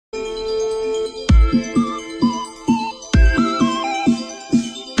My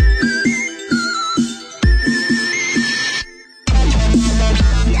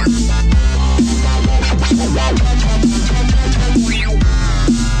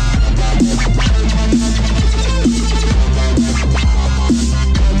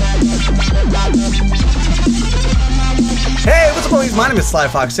name is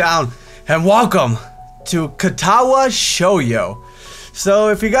SlyFoxHound, and welcome to Katawa Shoujo. So,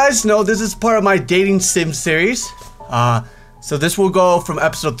 if you guys know, this is part of my dating sim series. So this will go from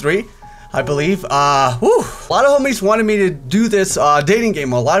episode 3, I believe. A lot of homies wanted me to do this dating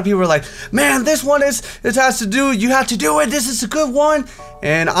game. A lot of people were like, "Man, this one it has to do. You have to do it. This is a good one."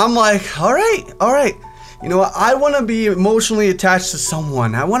 And I'm like, "All right. You know what? I want to be emotionally attached to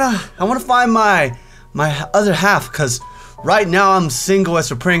someone. I wanna find my other half, because right now I'm single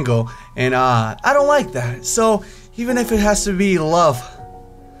as a Pringle, and I don't like that. So even if it has to be love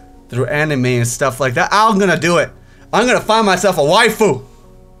through anime and stuff like that, I'm gonna do it. I'm gonna find myself a waifu.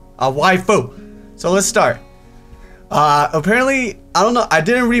 So let's start. Apparently, I don't know, I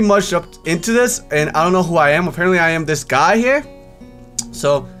didn't read much up into this, and I don't know who I am. Apparently I am this guy here.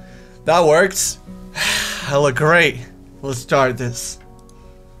 So that works. I look great. Let's start this.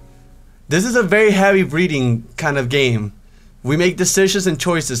 This is a very heavy reading kind of game. We make decisions and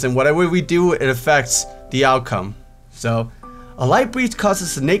choices, and whatever we do, it affects the outcome. So, a light breeze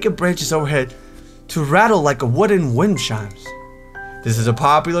causes the naked branches overhead to rattle like a wooden wind chimes. This is a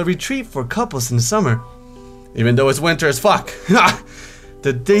popular retreat for couples in the summer, even though it's winter as fuck.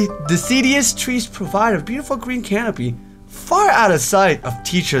 The deciduous trees provide a beautiful green canopy, far out of sight of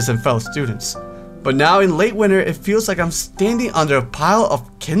teachers and fellow students. But now in late winter, it feels like I'm standing under a pile of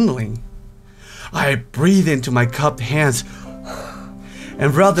kindling. I breathe into my cupped hands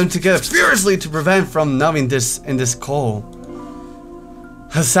and rub them together furiously to prevent from numbing in this cold.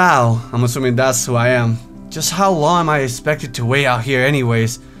 Hasao, I'm assuming that's who I am. Just how long am I expected to wait out here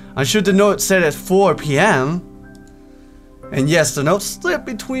anyways? I'm sure the note said at 4 p.m. And yes, the note slipped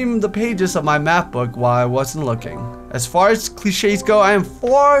between the pages of my map book while I wasn't looking. As far as cliches go, I'm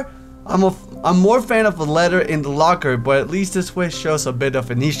more fan of a letter in the locker, but at least this way shows a bit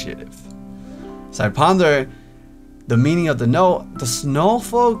of initiative. As I ponder the meaning of the note, the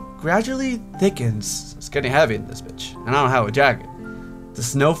snowfall gradually thickens. It's getting heavy in this bitch, and I don't have a jacket. The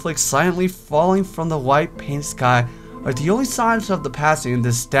snowflakes silently falling from the white painted sky are the only signs of the passing in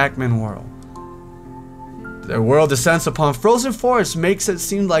this stagnant world. The world descends upon frozen forest makes it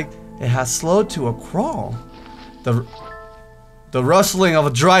seem like it has slowed to a crawl. The rustling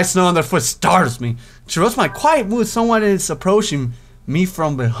of dry snow underfoot startles me. To roast my quiet mood, someone is approaching me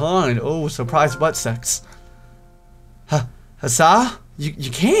from behind. Oh, surprise butt sex. Hasa?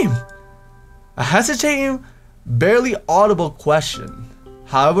 You came? A hesitating, barely audible question.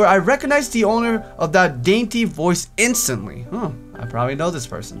 However, I recognize the owner of that dainty voice instantly. I probably know this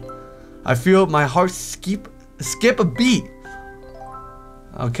person. I feel my heart skip a beat.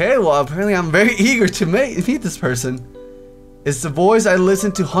 Okay, well apparently I'm very eager to meet this person. It's the voice I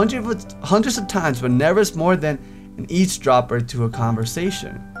listen to hundreds of times, but never is more than an eavesdropper to a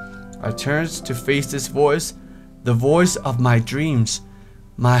conversation. I turn to face this voice, the voice of my dreams.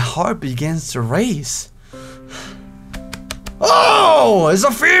 My heart begins to race. Oh, it's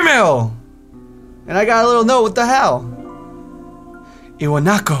a female! And I got a little note, what the hell?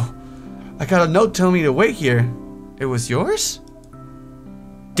 Iwanako, I got a note telling me to wait here. It was yours?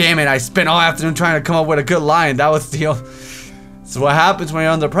 Damn it, I spent all afternoon trying to come up with a good line. That was the... So what happens when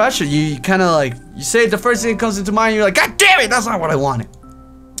you're under pressure? You kind of like, you say the first thing that comes into mind, you're like, God damn it, that's not what I wanted.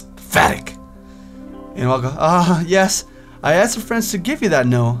 Pathetic. And I'll go, yes, I asked her friends to give you that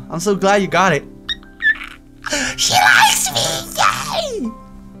note. I'm so glad you got it. She likes me, yay!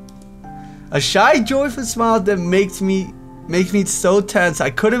 A shy, joyful smile that makes me so tense I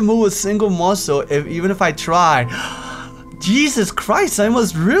couldn't move a single muscle even if I tried. Jesus Christ, I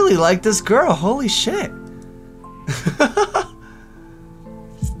must really like this girl. Holy shit.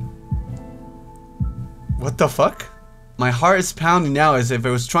 What the fuck? My heart is pounding now as if it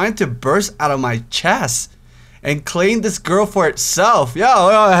was trying to burst out of my chest and claim this girl for itself.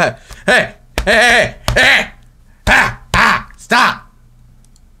 Yo, hey, stop.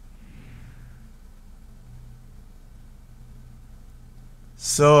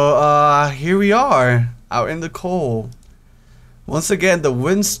 So, here we are, out in the cold. Once again, the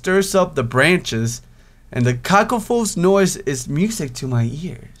wind stirs up the branches, and the cacophonous noise is music to my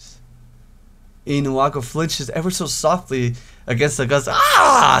ears. Inuwako flinches ever so softly against the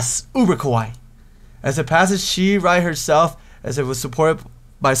gusts. Uber kawaii. As it passes, she right herself as if it was supported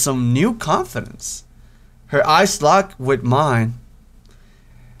by some new confidence. Her eyes lock with mine.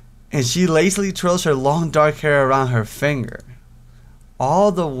 and she lazily twirls her long dark hair around her finger.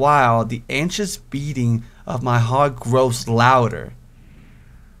 All the while, the anxious beating of my heart grows louder.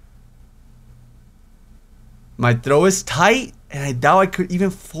 My throat is tight, and I doubt I could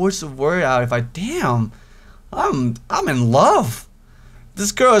even force a word out if I... Damn, I'm in love.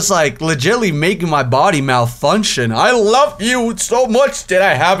 This girl is like legitimately making my body malfunction. I love you so much that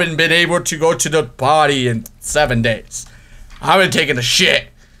I haven't been able to go to the party in 7 days. I haven't taken a shit.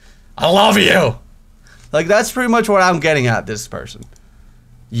 I love you. Like, that's pretty much what I'm getting at this person.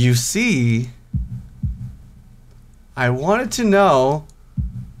 You see, I wanted to know,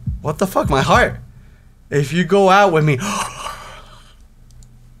 what the fuck, my heart? If you go out with me,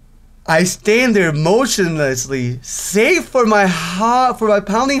 I stand there motionlessly, save for my heart, for my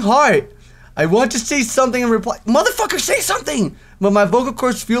pounding heart. I want to say something in reply. Motherfucker, say something! But my vocal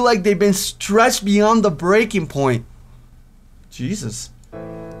cords feel like they've been stretched beyond the breaking point. Jesus.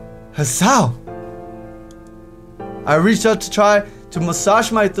 Hasao. I reached out to try to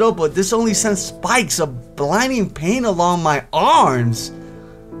massage my throat, but this only sends spikes of blinding pain along my arms.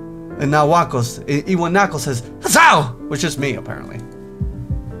 And now Iwanako says, Hasao! Which is me, apparently.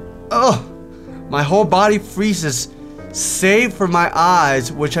 Ugh. My whole body freezes, save for my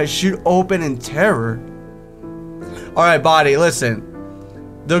eyes, which I shoot open in terror. Alright, body, listen.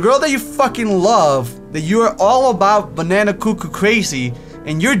 The girl that you fucking love, that you are all about banana cuckoo crazy,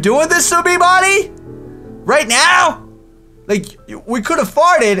 and you're doing this to me, body? Right now? Like, we could have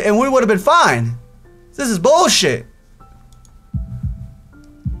farted and we would have been fine. This is bullshit.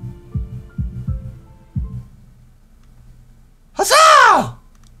 Hasao!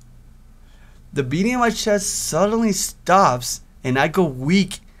 The beating in my chest suddenly stops and I go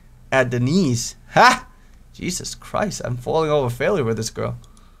weak at the knees. Ha! Jesus Christ, I'm falling over failure with this girl.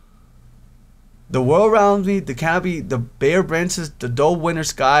 The world around me, the canopy, the bare branches, the dull winter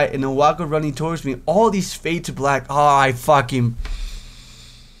sky, and the walker running towards me, all these fade to black. Oh, I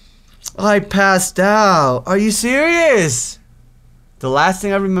passed out. Are you serious? The last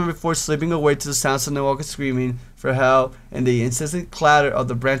thing I remember before slipping away to the sounds of the walker screaming for help and the incessant clatter of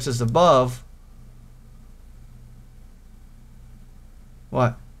the branches above.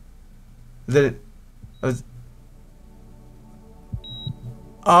 What? Then it was...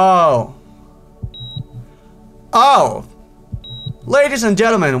 Oh. Oh. Ladies and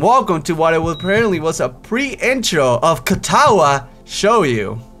gentlemen, welcome to what apparently was a pre-intro of Katawa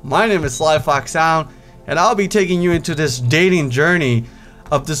Shoujo. My name is SlyFoxHound, and I'll be taking you into this dating journey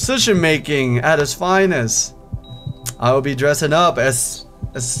of decision making at its finest. I will be dressing up as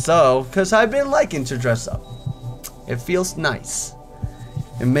so, because I've been liking to dress up. It feels nice.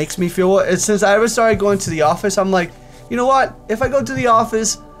 It makes me feel, since I ever started going to the office, I'm like, you know what? If I go to the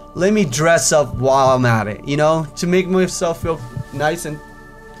office, let me dress up while I'm at it, you know, to make myself feel nice and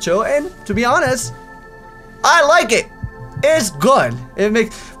chill. And to be honest, I like it. It's good. It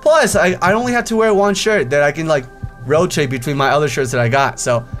makes, plus I only have to wear one shirt that I can like rotate between my other shirts that I got.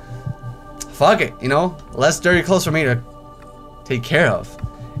 So fuck it, you know, less dirty clothes for me to take care of.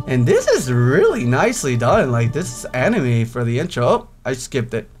 And this is really nicely done. Like, this is anime for the intro. Oh, I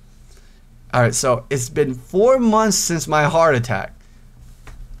skipped it. Alright, so it's been 4 months since my heart attack.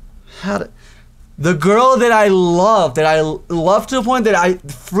 The girl that I love to the point that I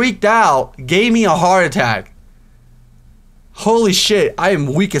freaked out, gave me a heart attack. Holy shit, I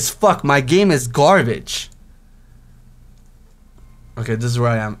am weak as fuck. My game is garbage. Okay, this is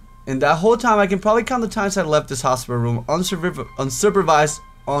where I am. And that whole time, I can probably count the times I left this hospital room unsupervised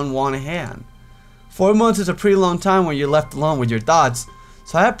on one hand. 4 months is a pretty long time when you're left alone with your thoughts,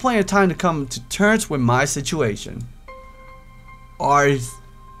 so I had plenty of time to come to terms with my situation. Arrhythmia?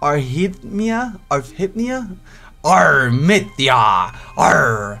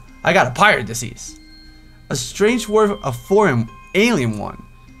 I got a pirate disease. A strange word, a foreign, alien one.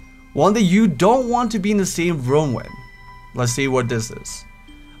 One that you don't want to be in the same room with. Let's see what this is.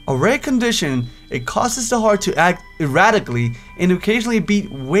 A rare condition, it causes the heart to act erratically and occasionally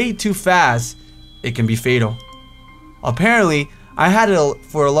beat way too fast. It can be fatal. Apparently, I had it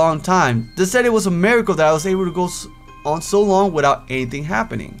for a long time. They said it was a miracle that I was able to go on so long without anything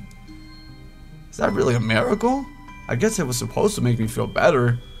happening. Is that really a miracle? I guess it was supposed to make me feel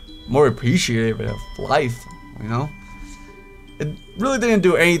better, more appreciative of life, you know? It really didn't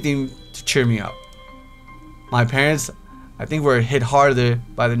do anything to cheer me up. My parents, I think, were hit harder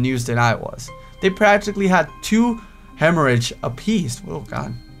by the news than I was. They practically had 2 hemorrhage apiece. Oh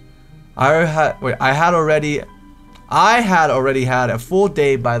god. I had already had a full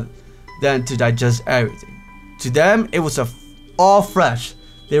day by then to digest everything. To them, it was all fresh.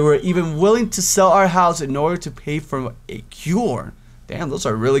 They were even willing to sell our house in order to pay for a cure. Damn, those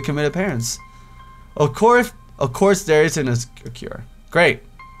are really committed parents. Of course there isn't a cure. Great.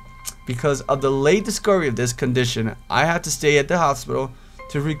 Because of the late discovery of this condition, I had to stay at the hospital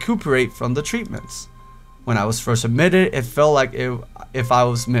to recuperate from the treatments. When I was first admitted, it felt like if I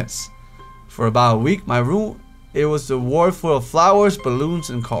was missed. For about a week, my room, it was a ward full of flowers, balloons,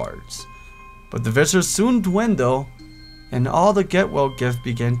 and cards. But the visitors soon dwindled, and all the get well gifts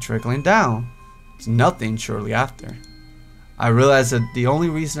began trickling down. It's nothing shortly after. I realized that the only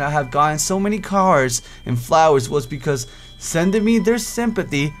reason I had gotten so many cards and flowers was because sending me their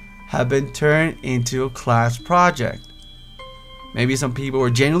sympathy had been turned into a class project. Maybe some people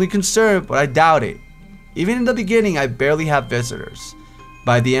were genuinely concerned, but I doubt it. Even in the beginning, I barely had visitors.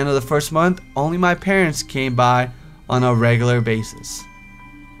 By the end of the first month, only my parents came by on a regular basis.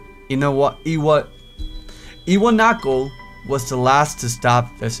 You know what? Iwanako was the last to stop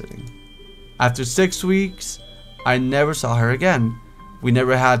visiting. After 6 weeks, I never saw her again. We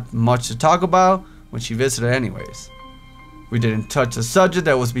never had much to talk about when she visited anyways. We didn't touch the subject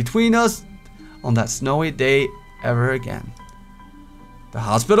that was between us on that snowy day ever again. The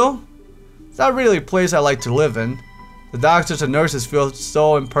hospital? It's not really a place I like to live in. The doctors and nurses feel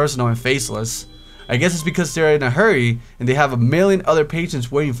so impersonal and faceless. I guess it's because they're in a hurry and they have a million other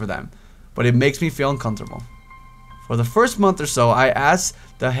patients waiting for them, but it makes me feel uncomfortable. For the first month or so, I asked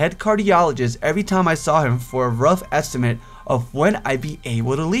the head cardiologist every time I saw him for a rough estimate of when I'd be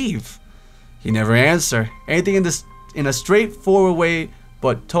able to leave. He never answered anything in a straightforward way,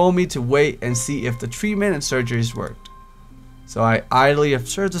 but told me to wait and see if the treatment and surgeries worked. So I idly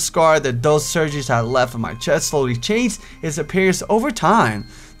observed the scar that those surgeries had left on my chest slowly changed its appearance over time,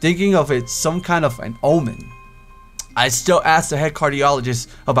 thinking of it some kind of an omen. I still asked the head cardiologist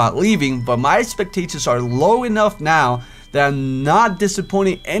about leaving, but my expectations are low enough now that I'm not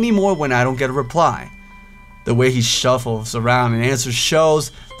disappointed anymore when I don't get a reply. The way he shuffles around and answers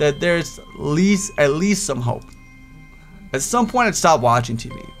shows that there's at least some hope. At some point I stopped watching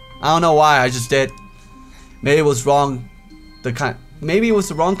TV. I don't know why, I just did. Maybe it was the wrong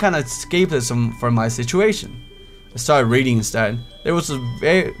kind of escapism for my situation. I started reading instead. There was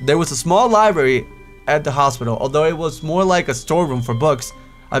a small library at the hospital. Although it was more like a storeroom for books,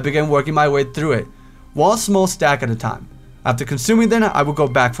 I began working my way through it, one small stack at a time. After consuming them, I would go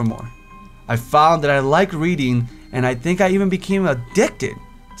back for more. I found that I liked reading, and I think I even became addicted.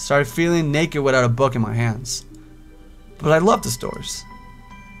 Started feeling naked without a book in my hands. But I loved the stores.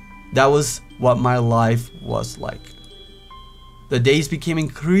 That was what my life was like. The days became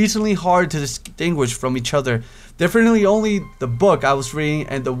increasingly hard to distinguish from each other, differently only the book I was reading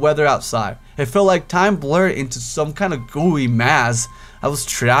and the weather outside. It felt like time blurred into some kind of gooey mass. I was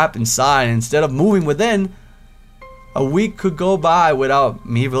trapped inside, and instead of moving within, a week could go by without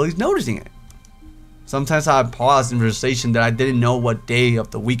me really noticing it. Sometimes I would pause in conversation that I didn't know what day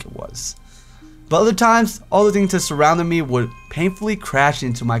of the week it was. But other times, all the things that surrounded me would painfully crash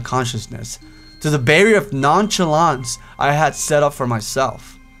into my consciousness, to the barrier of nonchalance I had set up for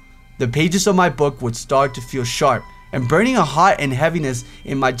myself. The pages of my book would start to feel sharp, and burning a hot and heaviness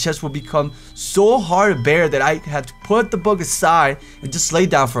in my chest would become so hard to bear that I had to put the book aside and just lay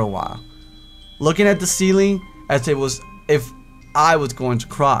down for a while, looking at the ceiling as if I was going to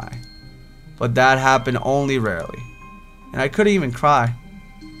cry. But that happened only rarely, and I couldn't even cry.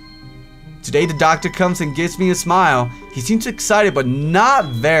 Today the doctor comes and gives me a smile. He seems excited, but not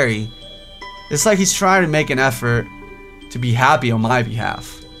very. It's like he's trying to make an effort to be happy on my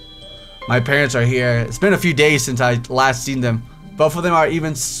behalf. My parents are here. It's been a few days since I last seen them. Both of them are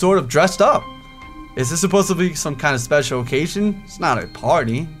even sort of dressed up. Is this supposed to be some kind of special occasion? It's not a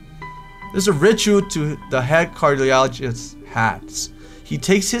party. There's a ritual to the head cardiologist's hats. He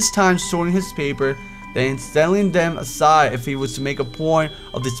takes his time sorting his paper, then setting them aside if he was to make a point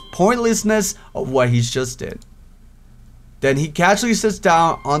of this pointlessness of what he's just did. Then he casually sits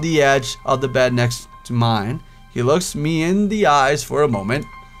down on the edge of the bed next to mine. He looks me in the eyes for a moment.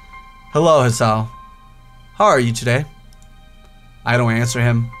 Hello, Hisao. How are you today? I don't answer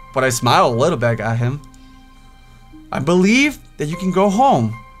him, but I smile a little bit at him. I believe that you can go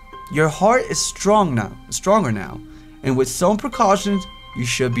home. Your heart is stronger now, and with some precautions, you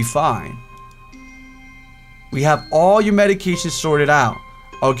should be fine. We have all your medications sorted out.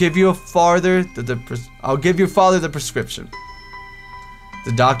 I'll give your father the prescription.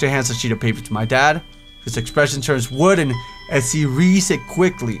 The doctor hands a sheet of paper to my dad. His expression turns wooden as he reads it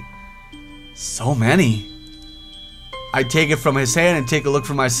quickly. So many. I take it from his hand and take a look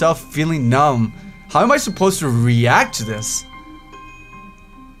for myself, feeling numb. How am I supposed to react to this?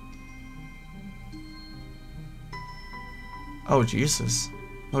 Oh Jesus,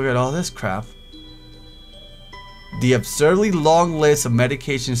 look at all this crap. The absurdly long list of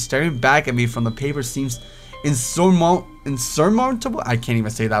medications staring back at me from the paper seems insurmountable. I can't even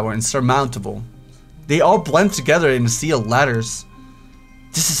say that word. Insurmountable. They all blend together in a sea of letters.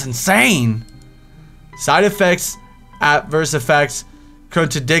 This is insane. Side effects, adverse effects,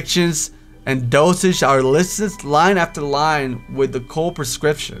 contradictions, and dosage are listed line after line with the cold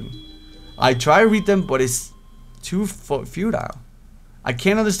prescription. I try to read them, but it's too futile. I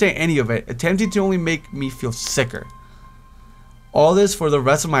can't understand any of it, attempting to only make me feel sicker. All this for the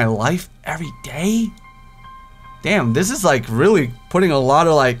rest of my life, every day? Damn, this is like really putting a lot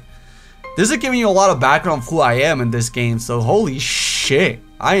of like... This is giving you a lot of background of who I am in this game, so holy shit,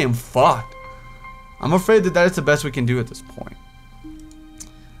 I am fucked. I'm afraid that is the best we can do at this point.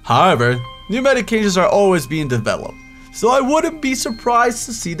 However, new medications are always being developed, so I wouldn't be surprised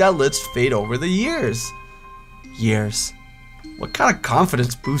to see that list fade over the years. What kind of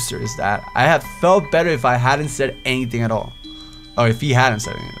confidence booster is that? I have felt better if I hadn't said anything at all. Or if he hadn't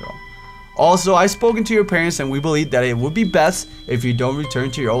said anything at all. Also, I've spoken to your parents and we believe that it would be best if you don't return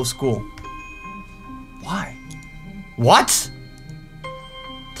to your old school. Why? What?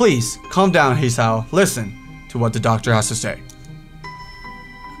 Please, calm down, Hisao. Listen to what the doctor has to say.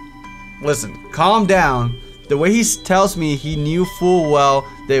 Listen, calm down. The way he tells me he knew full well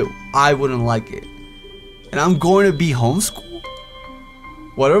that I wouldn't like it. And I'm going to be homeschooled?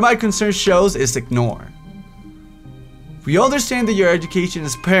 Whatever my concern shows is ignore. We understand that your education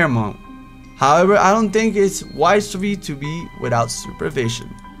is paramount. However, I don't think it's wise for you to be without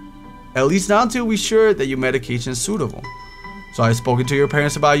supervision. At least not until we're sure that your medication is suitable. So I've spoken to your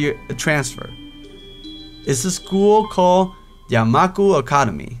parents about your transfer. It's a school called Yamaku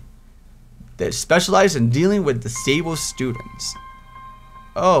Academy. They specialize in dealing with disabled students.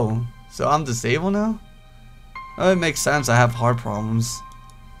 Oh, so I'm disabled now? Oh, it makes sense, I have heart problems.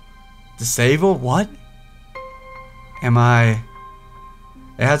 Disabled? What? Am I?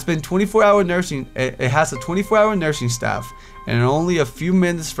 It has been 24-hour nursing. It has a 24-hour nursing staff and only a few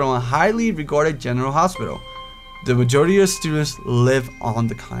minutes from a highly regarded general hospital. The majority of students live on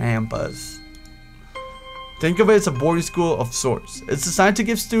the campus. Think of it as a boarding school of sorts. It's designed to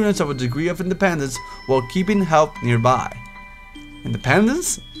give students a degree of independence while keeping help nearby.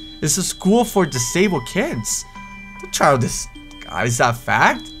 Independence? It's a school for disabled kids. The child is... God, is that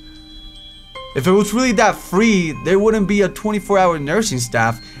fact? If it was really that free, there wouldn't be a 24-hour nursing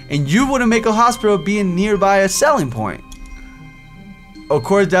staff, and you wouldn't make a hospital being nearby a selling point. Of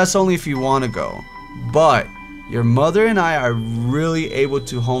course, that's only if you want to go. But your mother and I are really able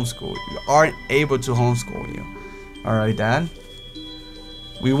to homeschool you. Aren't able to homeschool you. Alright, Dad?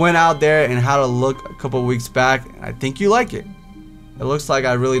 We went out there and had a look a couple weeks back. And I think you like it. It looks like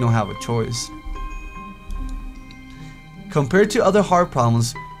I really don't have a choice. Compared to other heart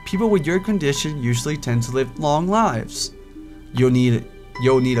problems, people with your condition usually tend to live long lives. You'll need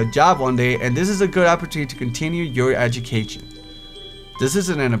a job one day, and this is a good opportunity to continue your education. This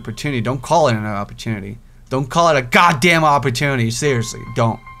isn't an opportunity. Don't call it an opportunity. Don't call it a goddamn opportunity. Seriously,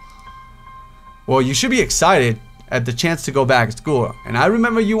 don't. Well, you should be excited at the chance to go back to school. And I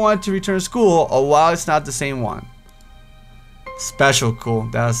remember you wanted to return to school, or while it's not the same one. Special school.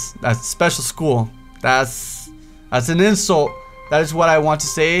 That's special school. That's an insult. That is what I want to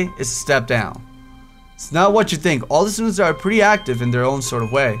say. Is a step down. It's not what you think. All the students are pretty active in their own sort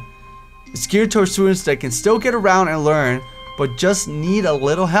of way. It's geared towards students that can still get around and learn, but just need a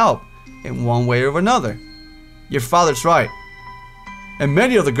little help in one way or another. Your father's right. And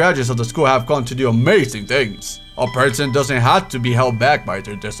many of the graduates of the school have gone to do amazing things. A person doesn't have to be held back by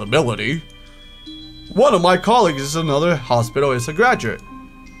their disability. One of my colleagues in another hospital is a graduate.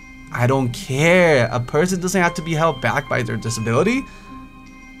 I don't care. A person doesn't have to be held back by their disability.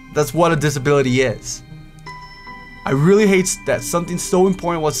 That's what a disability is. I really hate that something so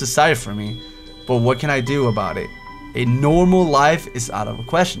important was decided for me, but what can I do about it? A normal life is out of the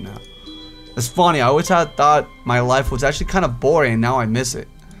question now. It's funny, I always had thought my life was actually kind of boring and now I miss it.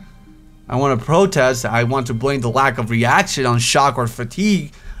 I want to protest, I want to blame the lack of reaction on shock or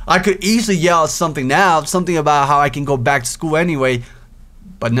fatigue. I could easily yell at something now, something about how I can go back to school anyway,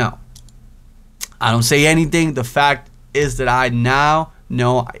 but no. I don't say anything. The fact is that I now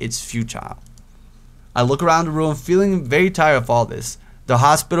know it's futile. I look around the room feeling very tired of all this. The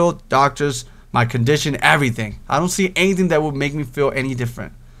hospital, doctors, my condition, everything. I don't see anything that would make me feel any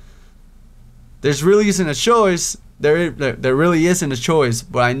different. There's really isn't a choice. There really isn't a choice,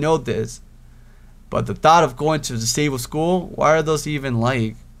 but I know this. But the thought of going to a disabled school, why are those even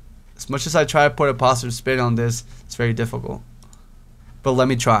like? As much as I try to put a positive spin on this, it's very difficult. But let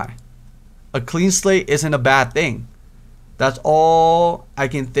me try. A clean slate isn't a bad thing. That's all I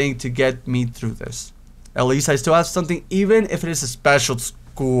can think to get me through this. At least I still have something, even if it is a special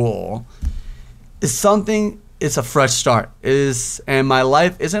school. It's a fresh start. And my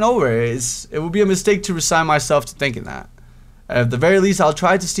life isn't over. It would be a mistake to resign myself to thinking that. At the very least, I'll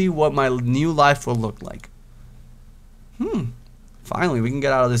try to see what my new life will look like. Finally, we can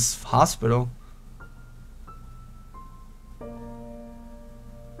get out of this hospital.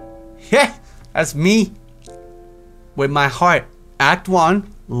 Yeah, that's me. With my heart. Act 1,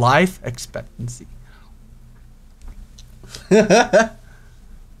 life expectancy.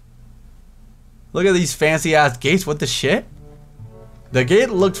 Look at these fancy ass gates. What the shit? The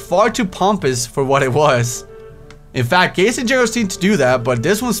gate looked far too pompous for what it was. In fact, gates in general seem to do that, but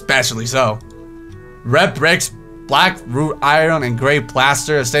this one especially so. Red bricks, black root iron, and gray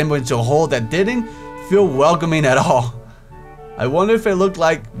plaster assembled into a whole that didn't feel welcoming at all. I wonder if it looked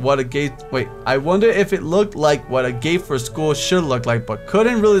like what a gate. I wonder if it looked like what a gate for a school should look like, but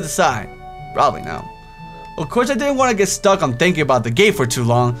couldn't really decide. Probably no. Of course, I didn't want to get stuck on thinking about the gate for too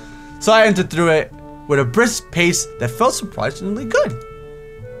long, so I entered through it with a brisk pace that felt surprisingly good.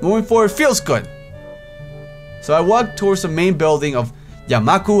 Moving forward feels good. So I walked towards the main building of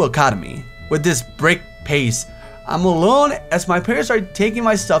Yamaku Academy with this brisk pace. I'm alone as my parents are taking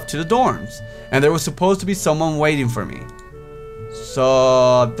my stuff to the dorms, and there was supposed to be someone waiting for me.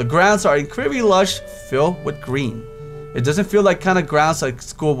 So the grounds are incredibly lush, filled with green. It doesn't feel like kind of grounds like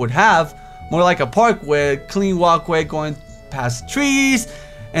school would have, more like a park with clean walkway going past trees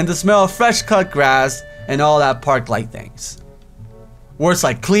and the smell of fresh cut grass and all that park-like things. Words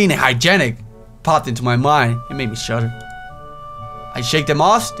like clean and hygienic popped into my mind. It made me shudder. I shake them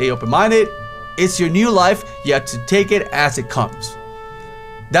off, stay open-minded. It's your new life, you have to take it as it comes.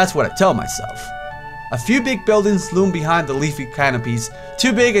 That's what I tell myself. A few big buildings loom behind the leafy canopies,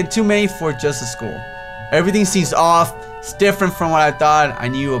 too big and too many for just a school. Everything seems off, it's different from what I thought I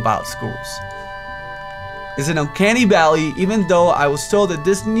knew about schools. It's an uncanny valley, even though I was told that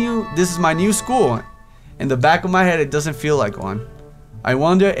this is my new school. In the back of my head, it doesn't feel like one. I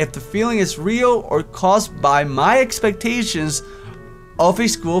wonder if the feeling is real or caused by my expectations of a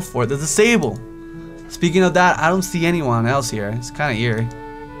school for the disabled. Speaking of that, I don't see anyone else here. It's kind of eerie.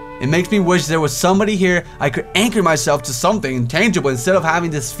 It makes me wish there was somebody here I could anchor myself to something tangible instead of having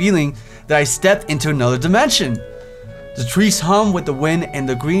this feeling that I stepped into another dimension. The trees hum with the wind and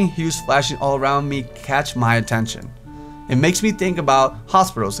the green hues flashing all around me catch my attention. It makes me think about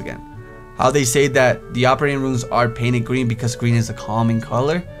hospitals again. How they say that the operating rooms are painted green because green is a calming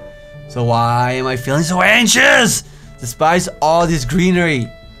color. So why am I feeling so anxious despite all this greenery?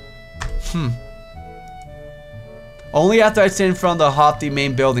 Only after I sit in front of the haughty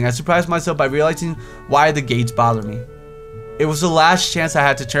main building, I surprised myself by realizing why the gates bother me. It was the last chance I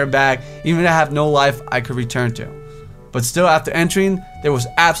had to turn back, even if I have no life I could return to. But still, after entering, there was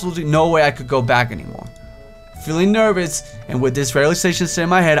absolutely no way I could go back anymore. Feeling nervous, and with this realization set in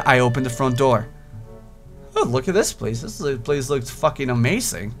my head, I opened the front door. Oh, look at this place. This place looks fucking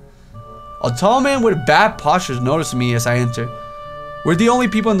amazing. A tall man with bad posture noticed me as I entered. We're the only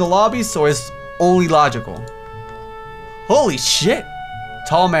people in the lobby, so it's only logical. Holy shit!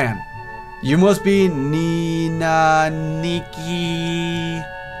 Tall man. You must be Nina Nikki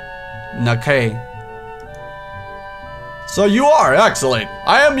Nake. So you are excellent.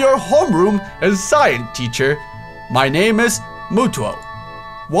 I am your homeroom and science teacher. My name is Mutuo.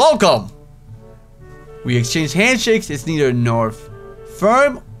 Welcome. We exchange handshakes. It's neither nor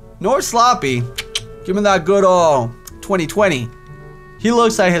firm nor sloppy. Give me that good old 2020. He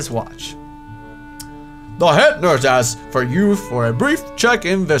looks at his watch. The head nurse asks for you for a brief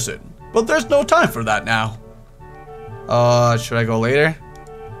check-in visit, but there's no time for that now. Should I go later?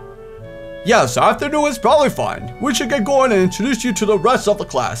 Yes, afternoon is probably fine. We should get going and introduce you to the rest of the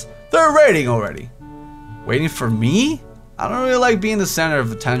class. They're waiting already. Waiting for me? I don't really like being the center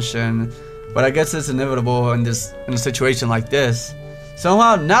of attention, but I guess it's inevitable in a situation like this.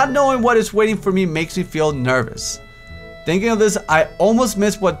 Somehow, not knowing what is waiting for me makes me feel nervous. Thinking of this, I almost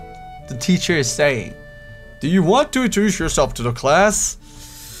miss what the teacher is saying. Do you want to introduce yourself to the class?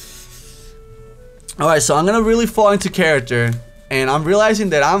 Alright, so I'm gonna really fall into character, and I'm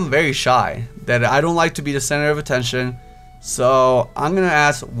realizing that I'm very shy, that I don't like to be the center of attention. So I'm gonna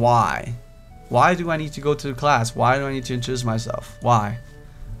ask why. Why do I need to go to the class? Why do I need to introduce myself? Why?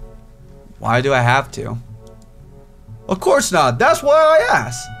 Why do I have to? Of course not. That's why I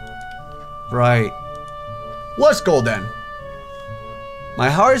asked. Right. Let's go then.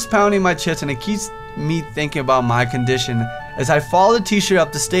 My heart is pounding my chest and it keeps me thinking about my condition as I follow the teacher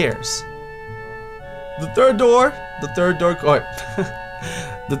up the stairs. The third door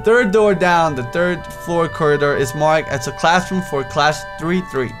down the third floor corridor is marked as a classroom for class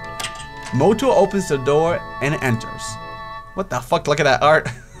 3-3. Moto opens the door and enters. What the fuck? Look at that art.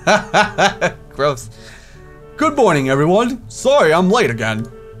 Gross. Good morning, everyone. Sorry, I'm late again.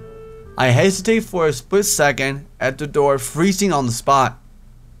 I hesitate for a split second at the door, freezing on the spot.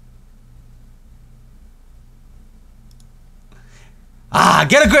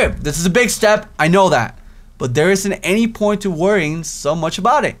 Get a grip. This is a big step. I know that. But there isn't any point to worrying so much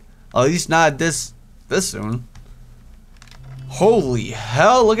about it. At least not this soon. Holy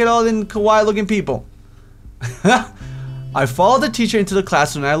hell, look at all the kawaii looking people. I follow the teacher into the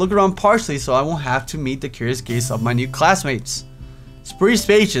classroom and I look around partially so I won't have to meet the curious gaze of my new classmates. It's pretty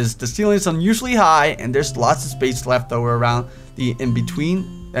spacious, the ceiling is unusually high and there's lots of space left over around the in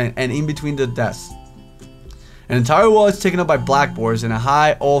between the desks. An entire wall is taken up by blackboards and a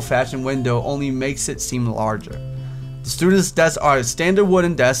high old-fashioned window only makes it seem larger. The students' desks are standard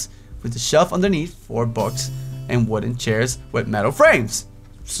wooden desks with a shelf underneath for books and wooden chairs with metal frames.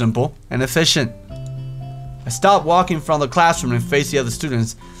 Simple and efficient. I stop walking from the classroom and face the other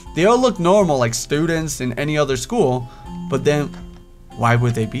students. They all look normal like students in any other school, but then why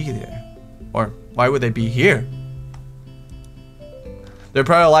would they be there? Or why would they be here? They're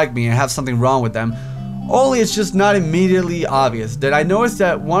probably like me and have something wrong with them. Only it's just not immediately obvious. Did I notice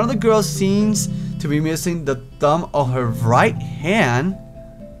that one of the girls seems to be missing the thumb of her right hand?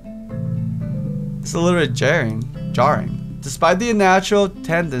 It's a little bit jarring. Despite the natural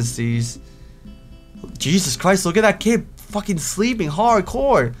tendencies. Jesus Christ, look at that kid fucking sleeping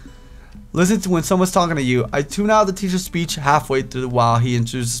hardcore. Listen to when someone's talking to you. I tune out the teacher's speech halfway through while he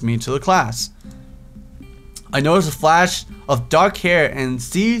introduces me to the class. I notice a flash of dark hair and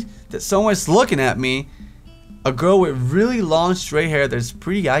see that someone's looking at me. A girl with really long straight hair that's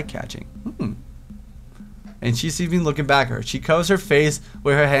pretty eye-catching. And she's even looking back at her. She covers her face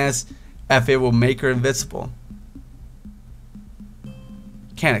with her hands if it will make her invisible.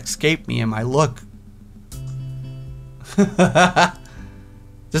 Can't escape me and my look.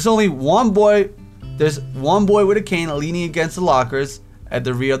 There's one boy with a cane leaning against the lockers at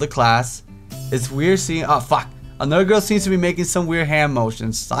the rear of the class. It's weird seeing. Oh fuck! Another girl seems to be making some weird hand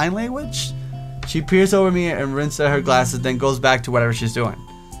motions. Sign language? She peers over me and rinses her glasses, then goes back to whatever she's doing.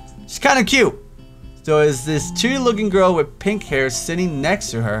 She's kind of cute. So is this cheery-looking girl with pink hair sitting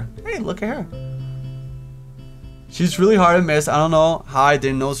next to her? Hey, look at her. She's really hard to miss. I don't know how I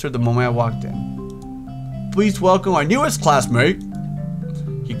didn't notice her the moment I walked in. Please welcome our newest classmate.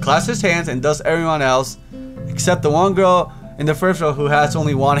 He clasps his hands and does everyone else, except the one girl in the first row who has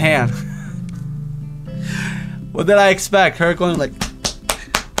only one hand. What did I expect? Her going like,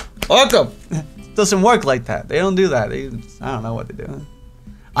 welcome. Doesn't work like that. They don't do that. I don't know what they're doing.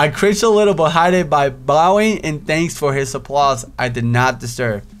 I cringed a little but hide it by bowing in thanks for his applause I did not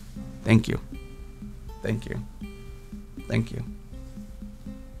deserve. Thank you. Thank you. Thank you.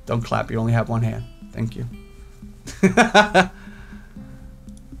 Don't clap. You only have one hand. Thank you.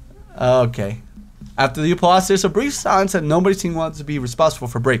 Okay. After the applause, there's a brief silence and nobody seems wants to be responsible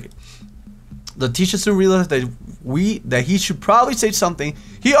for breaking. The teacher soon realized that he should probably say something.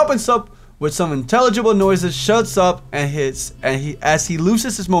 He opens up with some intelligible noises, shuts up, as he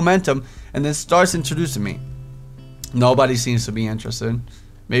loses his momentum, and then starts introducing me. Nobody seems to be interested.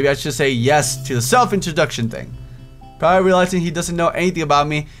 Maybe I should say yes to the self-introduction thing. Probably realizing he doesn't know anything about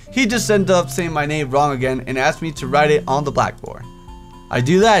me, he just ended up saying my name wrong again and asked me to write it on the blackboard. I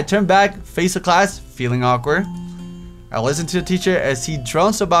do that, I turn back, face the class, feeling awkward. I listen to the teacher as he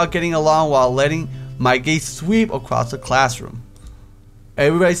drones about getting along while letting my gaze sweep across the classroom.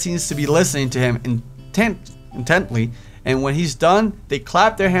 Everybody seems to be listening to him intently, and when he's done, they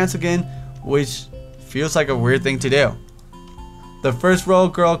clap their hands again, which feels like a weird thing to do. The first row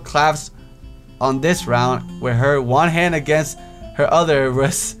girl claps on this round with her one hand against her other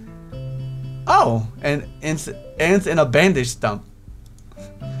wrist. Oh, and ends in a bandage stump.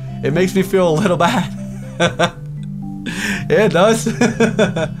 It makes me feel a little bad. Yeah, it does.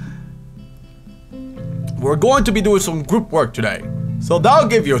 We're going to be doing some group work today, so that'll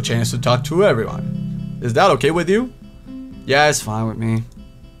give you a chance to talk to everyone. Is that okay with you? Yeah, it's fine with me.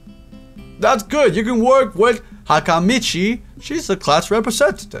 That's good. You can work with Hakamichi. She's the class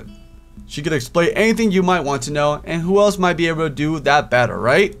representative. She can explain anything you might want to know, and who else might be able to do that better,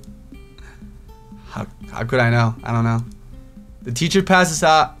 right? How could I know? I don't know. The teacher passes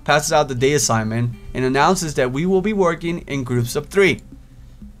out the day assignment and announces that we will be working in groups of 3.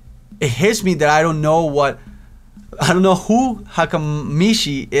 It hits me that I don't know who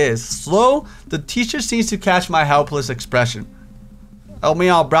Hakamichi is. Slow, the teacher seems to catch my helpless expression. Help me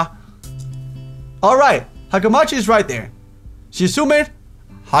out, bruh. Alright, Hakamichi is right there. Shizume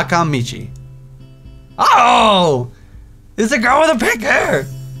Hakamichi. Oh! It's the girl with the pink hair!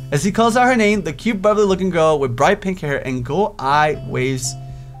 As he calls out her name, the cute, bubbly looking girl with bright pink hair and gold eye waves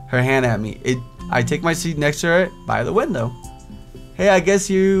her hand at me. I take my seat next to her by the window. Hey, I guess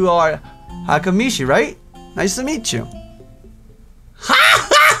you are Hakamishi, right? Nice to meet you.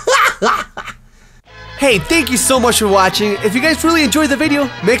 Hey, thank you so much for watching. If you guys really enjoyed the video,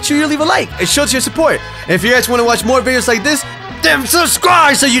 make sure you leave a like. It shows your support. And if you guys want to watch more videos like this, then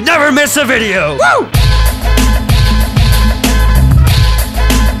subscribe so you never miss a video. Woo!